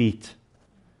and the feet.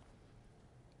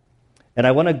 And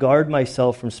I want to guard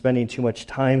myself from spending too much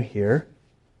time here.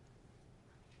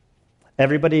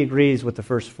 Everybody agrees with the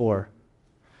first 4.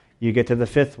 You get to the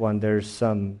 5th one, there's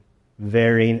some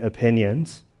varying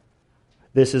opinions.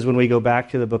 This is when we go back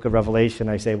to the book of Revelation.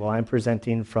 I say, well, I'm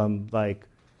presenting from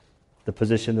the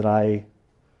position that I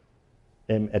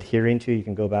am adhering to. You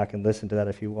can go back and listen to that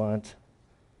if you want.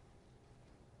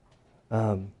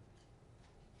 I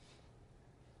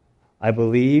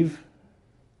believe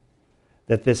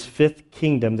that this 5th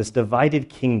kingdom, this divided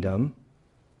kingdom,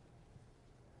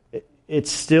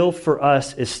 it's still for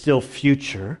us is still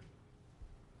future.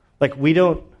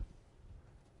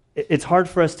 It's hard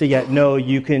for us to yet know.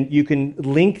 You can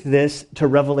link this to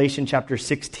Revelation chapter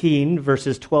 16,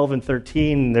 verses 12 and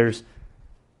 13. There's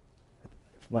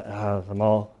a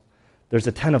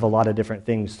ton of a lot of different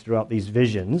things throughout these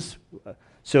visions.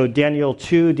 So Daniel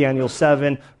 2, Daniel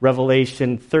 7,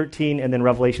 Revelation 13, and then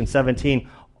Revelation 17,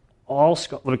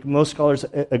 most scholars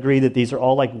agree that these are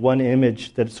all like one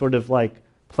image that's sort of like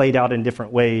played out in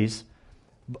different ways,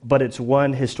 but it's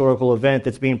one historical event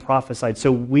that's being prophesied.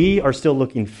 So we are still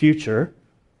looking future.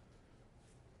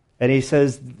 And he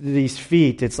says these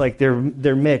feet, it's like they're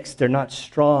mixed, they're not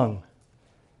strong.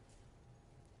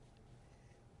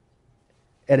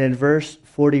 And in verse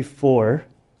 44,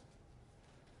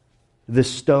 the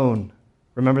stone,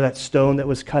 remember that stone that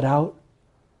was cut out?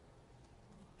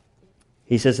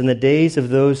 He says, in the days of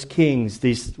those kings,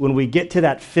 when we get to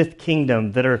that fifth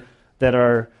kingdom that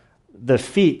are the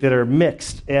feet that are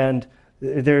mixed, and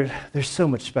there's so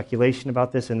much speculation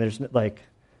about this, and there's like,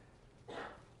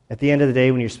 at the end of the day,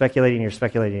 when you're speculating, you're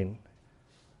speculating.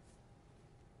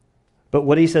 But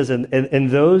what he says, in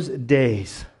those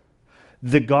days,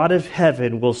 the God of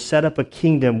heaven will set up a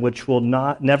kingdom which will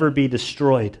never be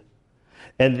destroyed.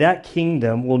 And that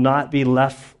kingdom will not be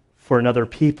left for another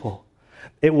people.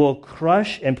 It will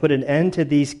crush and put an end to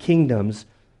these kingdoms,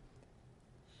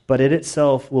 but it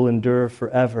itself will endure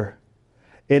forever.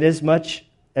 Inasmuch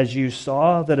as you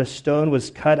saw that a stone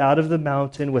was cut out of the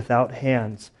mountain without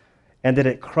hands, and that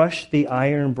it crushed the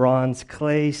iron, bronze,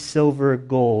 clay, silver,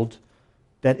 gold,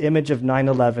 that image of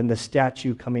 9/11, the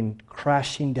statue coming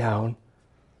crashing down,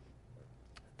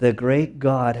 the great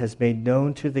God has made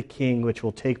known to the king which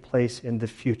will take place in the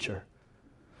future,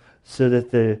 so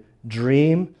that the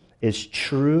dream is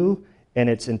true and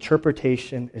its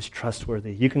interpretation is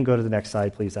trustworthy. You can go to the next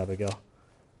slide, please, Abigail.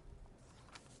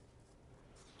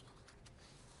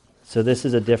 So this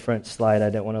is a different slide. I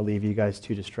don't want to leave you guys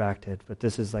too distracted, but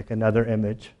this is like another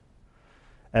image.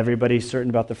 Everybody's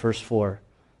certain about the first four.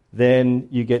 Then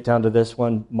you get down to this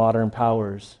one, modern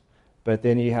powers. But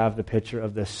then you have the picture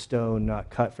of the stone not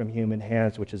cut from human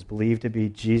hands, which is believed to be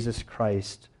Jesus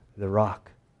Christ, the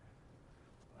rock.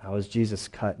 How is Jesus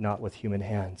cut not with human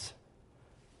hands?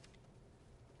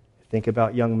 Think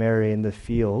about young Mary in the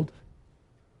field.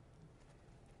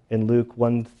 In Luke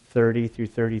 1:30 through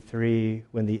 33,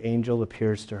 when the angel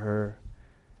appears to her,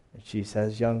 and she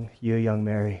says, young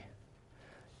Mary,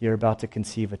 you're about to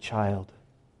conceive a child,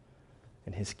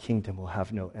 and his kingdom will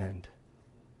have no end.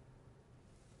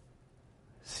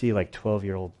 See, like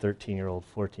 12-year-old, 13-year-old,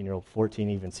 14-year-old, 14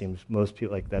 even seems, most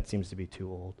people, like that seems to be too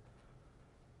old.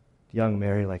 Young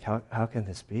Mary, like, how can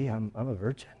this be? I'm a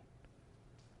virgin.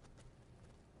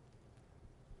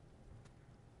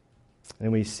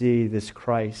 And we see this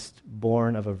Christ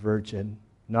born of a virgin,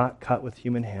 not cut with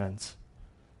human hands,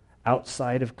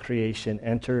 outside of creation,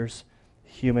 enters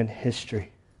human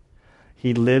history.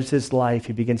 He lives his life.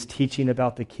 He begins teaching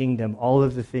about the kingdom, all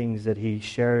of the things that he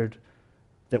shared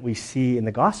that we see in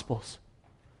the Gospels.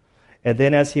 And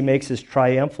then as he makes his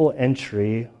triumphal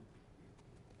entry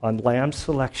on Lamb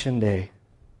Selection Day,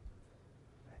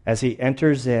 as he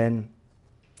enters in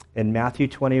Matthew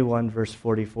 21, verse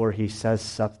 44, he says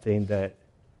something that,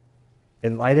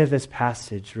 in light of this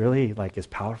passage, really is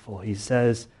powerful. He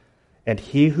says, and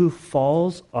he who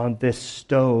falls on this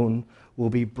stone will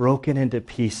be broken into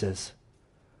pieces,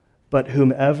 but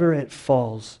whomever it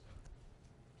falls,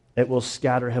 it will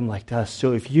scatter him like dust.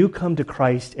 So if you come to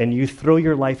Christ and you throw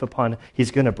your life upon, he's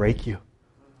going to break you.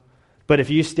 But if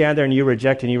you stand there and you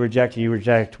reject and you reject and you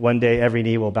reject, one day every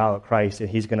knee will bow at Christ and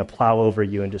he's going to plow over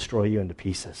you and destroy you into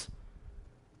pieces.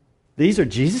 These are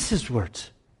Jesus'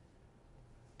 words.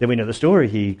 Then we know the story.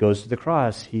 He goes to the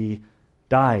cross. He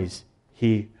dies.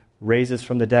 He raises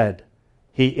from the dead.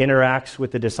 He interacts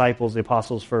with the disciples, the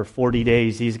apostles, for 40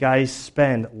 days. These guys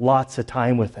spend lots of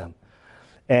time with him.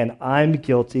 And I'm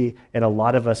guilty, and a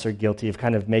lot of us are guilty of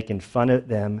kind of making fun of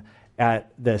them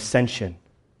at the ascension.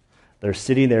 They're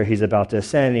sitting there, he's about to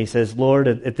ascend, and he says, Lord,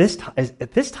 at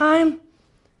this time,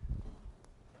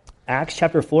 Acts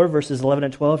chapter 4, verses 11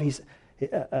 and 12,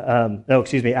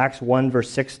 Acts 1, verse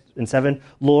 6 and 7,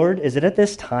 Lord, is it at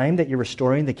this time that you're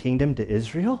restoring the kingdom to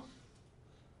Israel?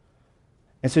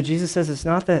 And so Jesus says,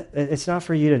 it's not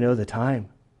for you to know the time.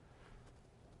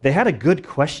 They had a good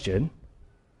question.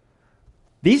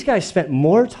 These guys spent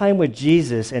more time with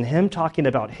Jesus and him talking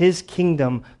about his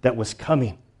kingdom that was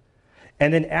coming.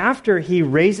 And then after he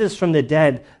raises from the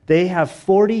dead, they have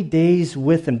 40 days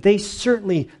with him. They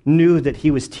certainly knew that he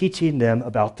was teaching them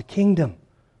about the kingdom.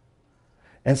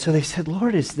 And so they said,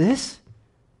 Lord, is this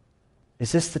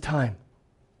the time?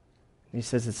 And he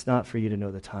says, it's not for you to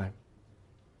know the time.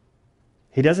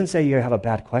 He doesn't say you have a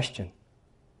bad question.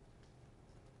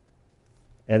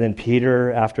 And then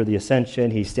Peter, after the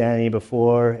ascension, he's standing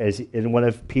before, as in one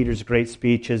of Peter's great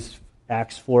speeches,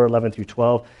 Acts 4, 11 through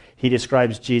 12, he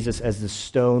describes Jesus as the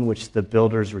stone which the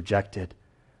builders rejected,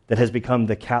 that has become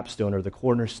the capstone or the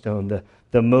cornerstone,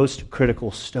 the most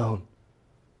critical stone.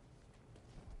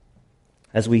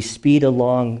 As we speed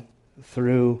along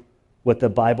through what the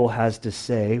Bible has to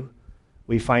say,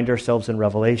 we find ourselves in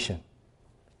Revelation.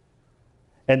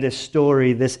 And this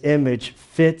story, this image,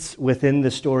 fits within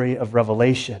the story of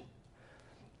Revelation.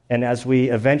 And as we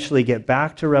eventually get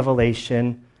back to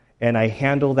Revelation, and I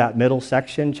handle that middle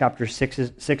section, chapter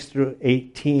 6 through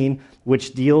 18,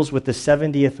 which deals with the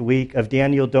 70th week of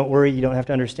Daniel. Don't worry, you don't have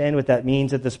to understand what that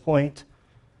means at this point.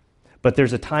 But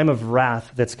there's a time of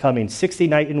wrath that's coming. 60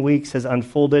 nights and weeks has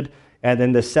unfolded, and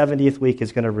then the 70th week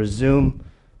is going to resume.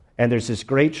 And there's this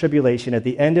great tribulation. At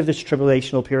the end of this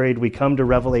tribulational period, we come to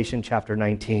Revelation chapter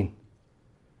 19.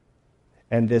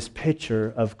 And this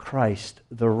picture of Christ,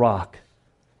 the rock,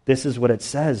 this is what it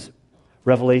says.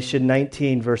 Revelation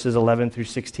 19, verses 11 through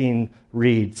 16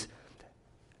 reads,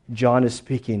 John is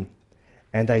speaking,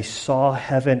 and I saw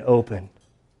heaven open,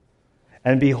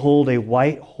 and behold, a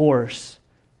white horse,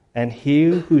 and he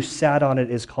who sat on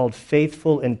it is called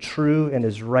Faithful and True and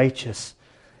is righteous.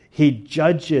 He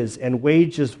judges and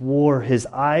wages war. His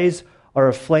eyes are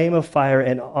a flame of fire,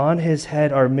 and on his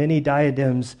head are many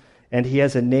diadems, and he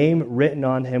has a name written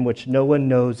on him which no one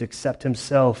knows except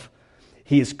himself.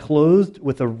 He is clothed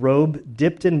with a robe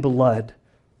dipped in blood,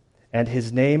 and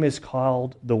his name is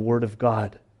called the Word of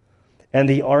God. And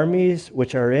the armies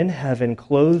which are in heaven,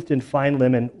 clothed in fine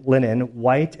linen,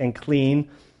 white and clean,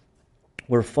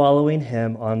 were following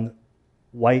him on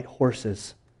white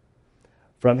horses.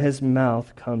 From his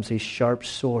mouth comes a sharp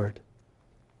sword,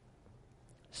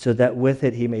 so that with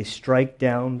it he may strike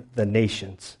down the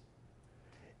nations,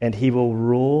 and he will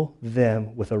rule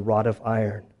them with a rod of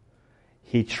iron.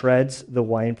 He treads the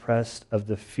winepress of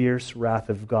the fierce wrath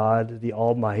of God, the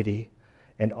Almighty,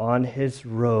 and on his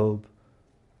robe,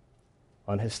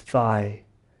 on his thigh,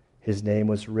 his name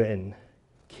was written,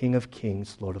 King of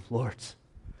Kings, Lord of Lords.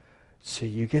 So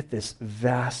you get this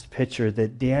vast picture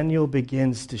that Daniel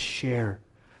begins to share,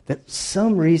 that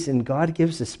some reason God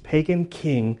gives this pagan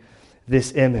king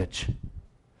this image.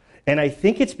 And I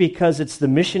think it's because it's the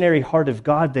missionary heart of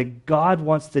God that God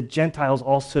wants the Gentiles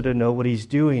also to know what he's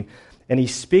doing. And he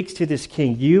speaks to this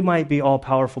king, you might be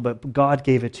all-powerful, but God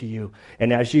gave it to you.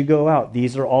 And as you go out,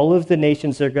 these are all of the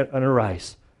nations that are going to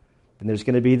rise. And there's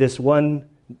going to be this one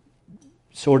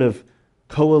sort of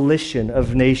coalition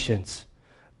of nations.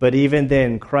 But even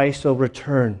then, Christ will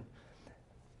return.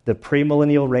 The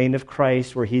premillennial reign of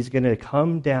Christ, where he's going to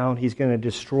come down, he's going to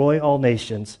destroy all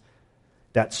nations.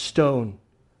 That stone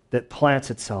that plants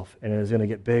itself, and it is going to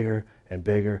get bigger and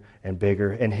bigger and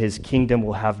bigger, and his kingdom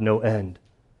will have no end.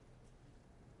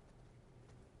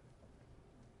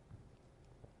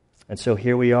 And so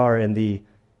here we are in the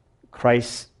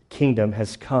Christ's kingdom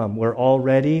has come. We're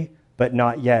already, but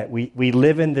not yet. We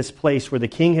live in this place where the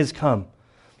king has come.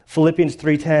 Philippians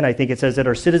 3:10, I think it says that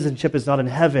our citizenship is not in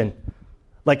heaven.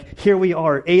 Like here we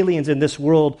are, aliens in this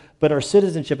world, but our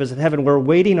citizenship is in heaven. We're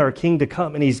waiting our king to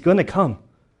come, and he's going to come.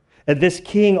 And this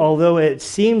king, although it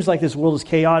seems like this world is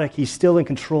chaotic, he's still in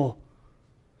control.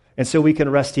 And so we can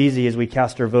rest easy as we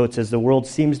cast our votes as the world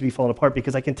seems to be falling apart,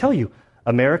 because I can tell you,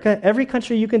 America, every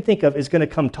country you can think of is going to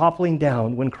come toppling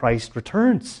down when Christ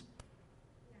returns.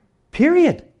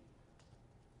 Period.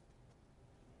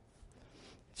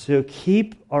 So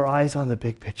keep our eyes on the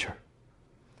big picture.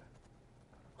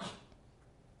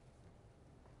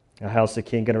 Now, how's the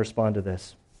king going to respond to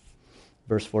this?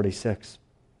 Verse 46.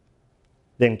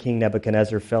 Then King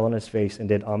Nebuchadnezzar fell on his face and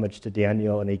did homage to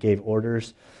Daniel, and he gave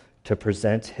orders to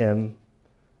present him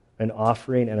an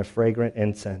offering and a fragrant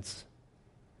incense.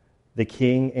 The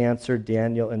king answered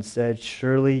Daniel and said,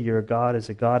 surely your God is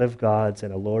a God of gods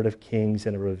and a Lord of kings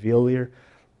and a revealer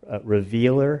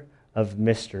of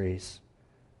mysteries,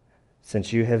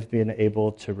 since you have been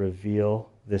able to reveal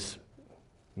this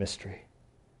mystery.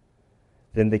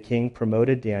 Then the king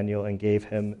promoted Daniel and gave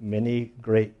him many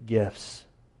great gifts,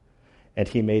 and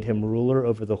he made him ruler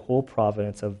over the whole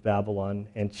province of Babylon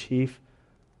and chief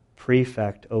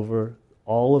prefect over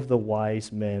all of the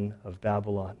wise men of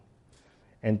Babylon.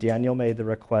 And Daniel made the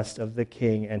request of the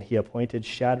king, and he appointed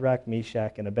Shadrach,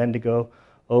 Meshach, and Abednego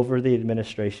over the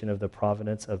administration of the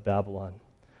province of Babylon,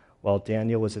 while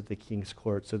Daniel was at the king's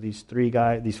court. So these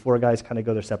four guys kind of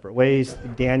go their separate ways.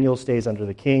 Daniel stays under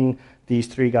the king. These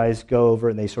three guys go over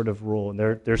and they sort of rule, and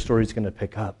their story's going to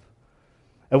pick up.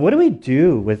 And what do we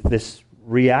do with this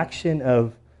reaction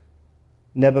of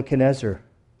Nebuchadnezzar?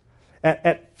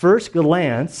 At first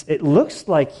glance, it looks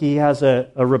like he has a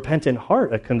repentant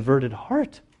heart, a converted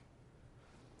heart.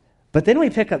 But then we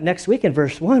pick up next week in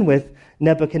verse 1 with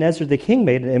Nebuchadnezzar the king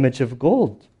made an image of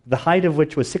gold, the height of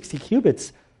which was 60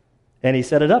 cubits, And he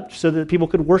set it up so that people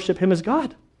could worship him as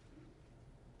God.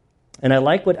 And I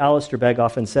like what Alistair Begg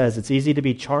often says. It's easy to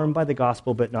be charmed by the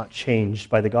gospel, but not changed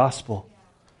by the gospel.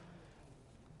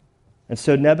 And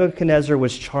so Nebuchadnezzar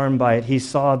was charmed by it. He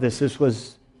saw this. This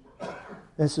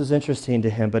was interesting to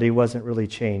him, but he wasn't really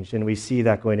changed. And we see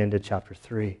that going into chapter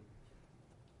 3.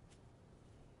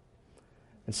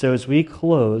 And so as we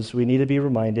close, we need to be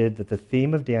reminded that the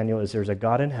theme of Daniel is there's a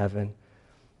God in heaven.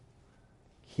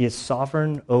 He is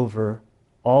sovereign over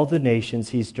all the nations.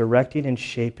 He's directing and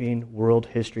shaping world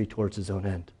history towards his own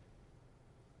end.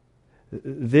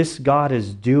 This God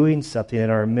is doing something in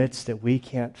our midst that we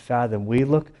can't fathom. We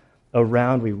look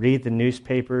around, we read the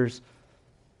newspapers.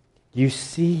 You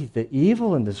see the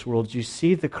evil in this world. You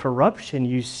see the corruption.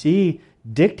 You see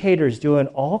dictators doing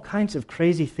all kinds of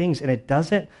crazy things, and it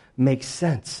doesn't make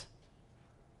sense.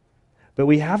 But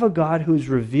we have a God who's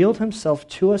revealed himself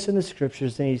to us in the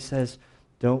scriptures, and he says,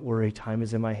 don't worry, time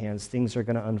is in my hands. Things are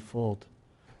going to unfold.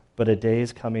 But a day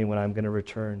is coming when I'm going to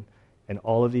return, and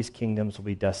all of these kingdoms will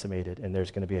be decimated, and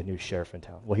there's going to be a new sheriff in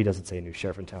town. Well, he doesn't say a new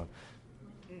sheriff in town.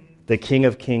 The King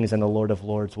of Kings and the Lord of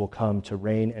Lords will come to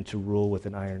reign and to rule with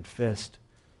an iron fist.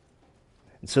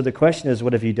 And so the question is,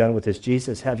 what have you done with this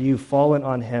Jesus? Have you fallen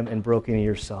on him and broken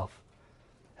yourself?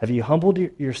 Have you humbled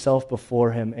yourself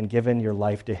before him and given your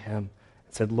life to him?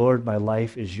 And said, Lord, my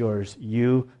life is yours.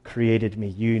 You created me.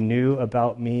 You knew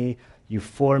about me. You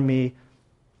formed me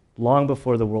long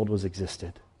before the world was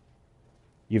existed.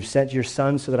 You've sent your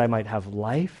son so that I might have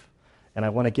life, and I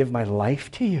want to give my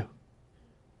life to you.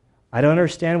 I don't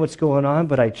understand what's going on,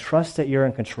 but I trust that you're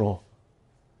in control.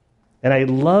 And I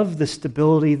love the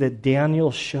stability that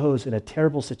Daniel shows in a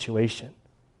terrible situation.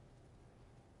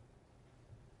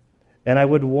 And I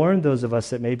would warn those of us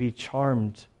that may be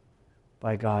charmed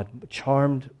by God,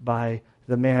 charmed by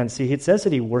the man. See, it says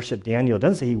that he worshiped Daniel. It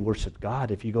doesn't say he worshiped God.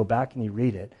 If you go back and you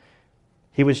read it,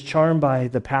 he was charmed by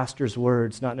the pastor's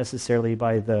words, not necessarily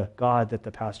by the God that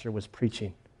the pastor was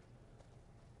preaching.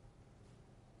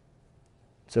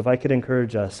 So if I could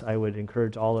encourage us, I would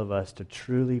encourage all of us to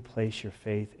truly place your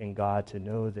faith in God, to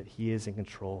know that he is in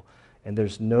control, and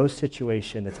there's no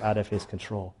situation that's out of his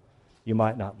control. You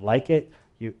might not like it.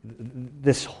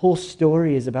 This whole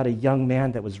story is about a young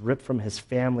man that was ripped from his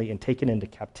family and taken into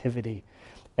captivity.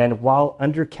 And while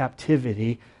under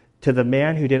captivity, to the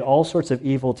man who did all sorts of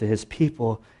evil to his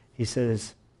people, he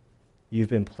says, you've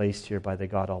been placed here by the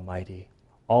God Almighty.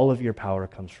 All of your power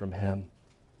comes from him.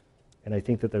 And I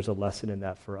think that there's a lesson in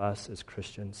that for us as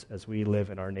Christians, as we live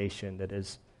in our nation that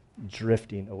is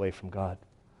drifting away from God.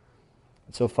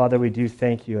 And so, Father, we do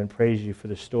thank you and praise you for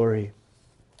the story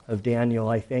of Daniel.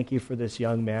 I thank you for this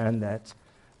young man that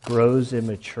grows and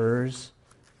matures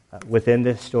within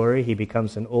this story. He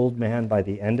becomes an old man by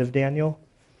the end of Daniel.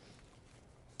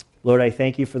 Lord, I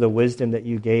thank you for the wisdom that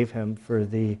you gave him, for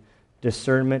the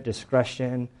discernment,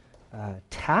 discretion,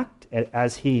 tact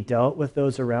as he dealt with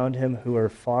those around him who are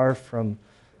far from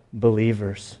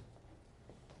believers.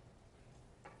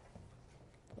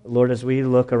 Lord, as we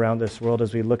look around this world,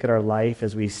 as we look at our life,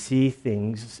 as we see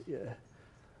things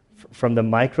from the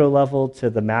micro level to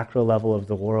the macro level of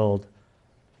the world,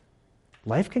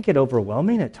 life can get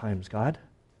overwhelming at times, God.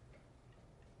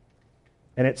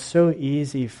 And it's so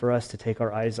easy for us to take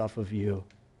our eyes off of you.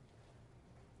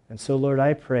 And so, Lord,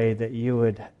 I pray that you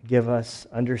would give us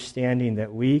understanding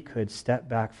that we could step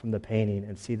back from the painting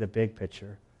and see the big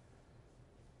picture.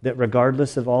 That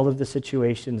regardless of all of the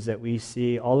situations that we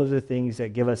see, all of the things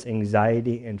that give us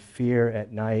anxiety and fear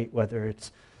at night, whether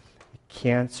it's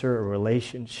cancer, a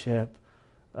relationship,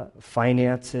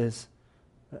 finances,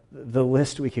 the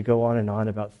list we could go on and on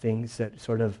about things that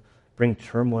sort of bring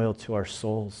turmoil to our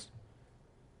souls.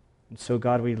 And so,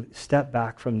 God, we step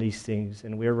back from these things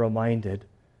and we're reminded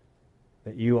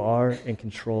that you are in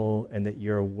control and that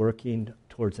you're working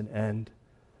towards an end.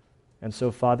 And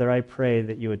so, Father, I pray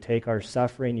that you would take our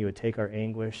suffering, you would take our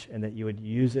anguish, and that you would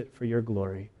use it for your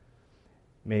glory.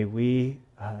 May we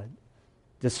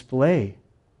display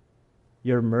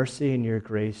your mercy and your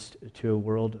grace to a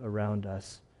world around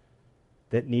us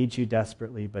that needs you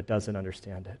desperately but doesn't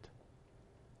understand it.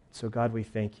 So, God, we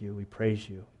thank you, we praise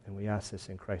you, and we ask this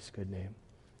in Christ's good name.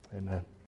 Amen.